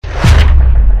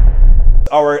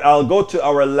I'll go to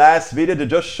our last video to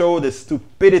just show the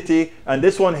stupidity. And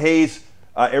this one, Hayes,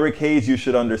 Eric Hayes, you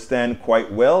should understand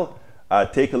quite well.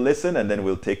 Take a listen, and then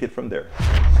we'll take it from there.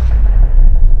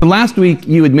 Last week,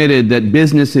 you admitted that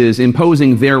businesses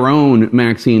imposing their own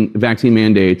vaccine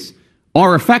mandates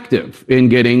are effective in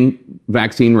getting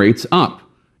vaccine rates up.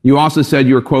 You also said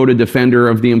you were, quote, a defender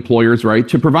of the employer's right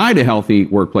to provide a healthy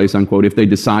workplace, unquote, if they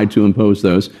decide to impose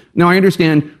those. Now, I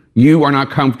understand you are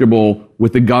not comfortable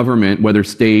with the government, whether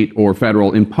state or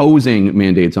federal, imposing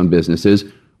mandates on businesses,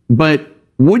 but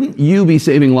wouldn't you be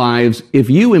saving lives if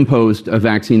you imposed a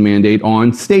vaccine mandate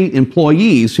on state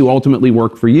employees who ultimately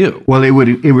work for you? Well, it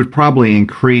would probably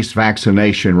increase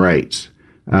vaccination rates,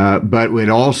 but it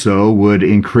also would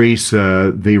increase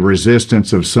the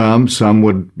resistance of some. Some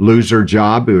would lose their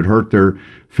job. It would hurt their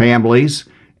families.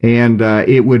 And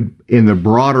it would, in the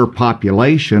broader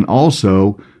population,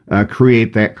 also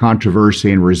create that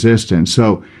controversy and resistance.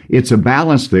 So it's a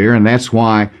balance there, and that's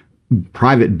why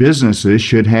private businesses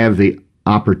should have the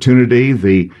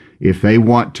opportunity, if they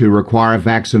want to require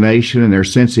vaccination in their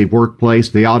sensitive workplace,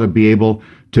 they ought to be able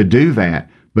to do that.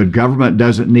 But government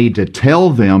doesn't need to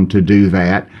tell them to do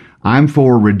that. I'm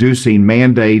for reducing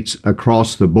mandates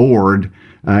across the board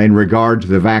in regard to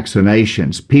the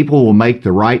vaccinations. People will make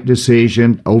the right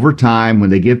decision over time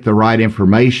when they get the right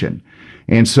information.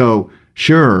 And so,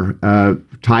 sure,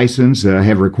 Tyson's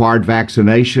have required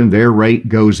vaccination. Their rate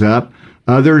goes up.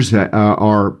 Others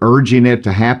are urging it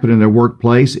to happen in their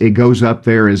workplace. It goes up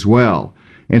there as well.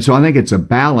 And so I think it's a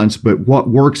balance, but what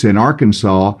works in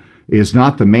Arkansas is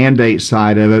not the mandate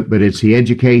side of it, but it's the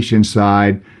education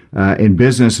side and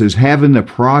businesses having the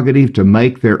prerogative to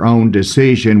make their own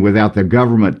decision without the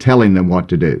government telling them what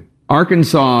to do.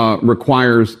 Arkansas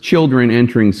requires children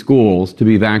entering schools to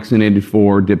be vaccinated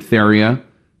for diphtheria,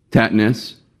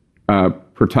 tetanus,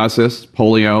 pertussis,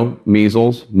 polio,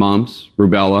 measles, mumps,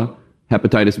 rubella,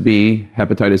 hepatitis B,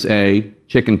 hepatitis A,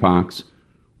 chickenpox.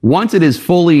 Once it is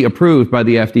fully approved by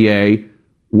the FDA,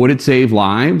 would it save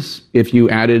lives if you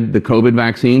added the COVID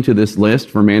vaccine to this list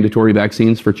for mandatory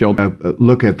vaccines for children?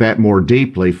 Look at that more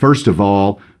deeply. First of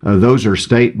all, those are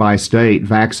state-by-state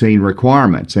vaccine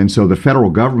requirements. And so the federal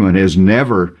government has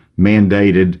never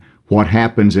mandated what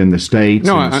happens in the states.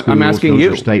 No, and the schools. I'm asking those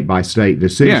you. Are state-by-state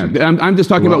decisions. Yeah, I'm just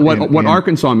talking about what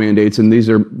Arkansas mandates, and these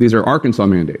are Arkansas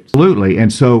mandates. Absolutely.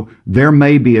 And so there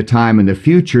may be a time in the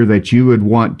future that you would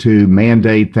want to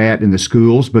mandate that in the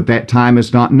schools, but that time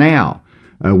is not now.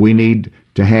 We need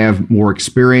to have more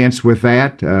experience with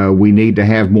that. We need to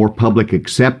have more public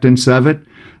acceptance of it,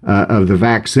 of the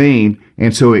vaccine.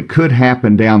 And so it could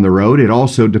happen down the road. It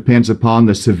also depends upon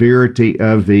the severity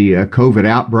of the COVID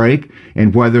outbreak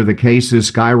and whether the cases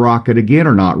skyrocket again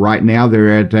or not. Right now,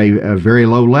 they're at a very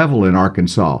low level in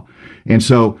Arkansas. And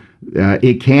so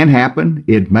it can happen.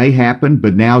 It may happen,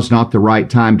 but now's not the right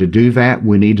time to do that.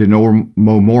 We need to know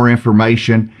more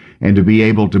information and to be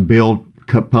able to build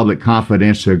public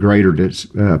confidence to a greater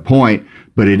point,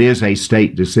 but it is a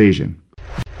state decision.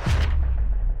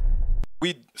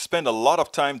 We spend a lot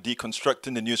of time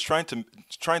deconstructing the news, trying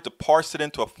to parse it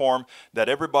into a form that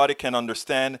everybody can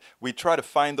understand. We try to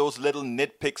find those little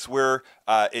nitpicks where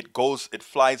it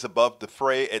flies above the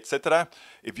fray, etc.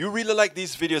 If you really like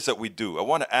these videos that we do, I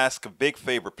want to ask a big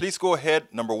favor. Please go ahead,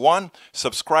 number one,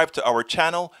 subscribe to our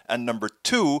channel, and number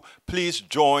two, please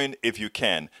join if you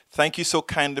can. Thank you so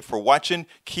kindly for watching.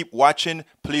 Keep watching.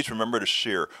 Please remember to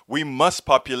share. We must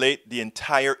populate the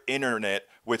entire internet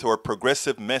with our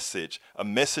progressive message, a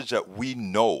message that we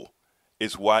know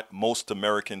is what most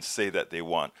Americans say that they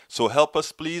want. So help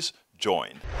us, please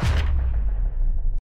join.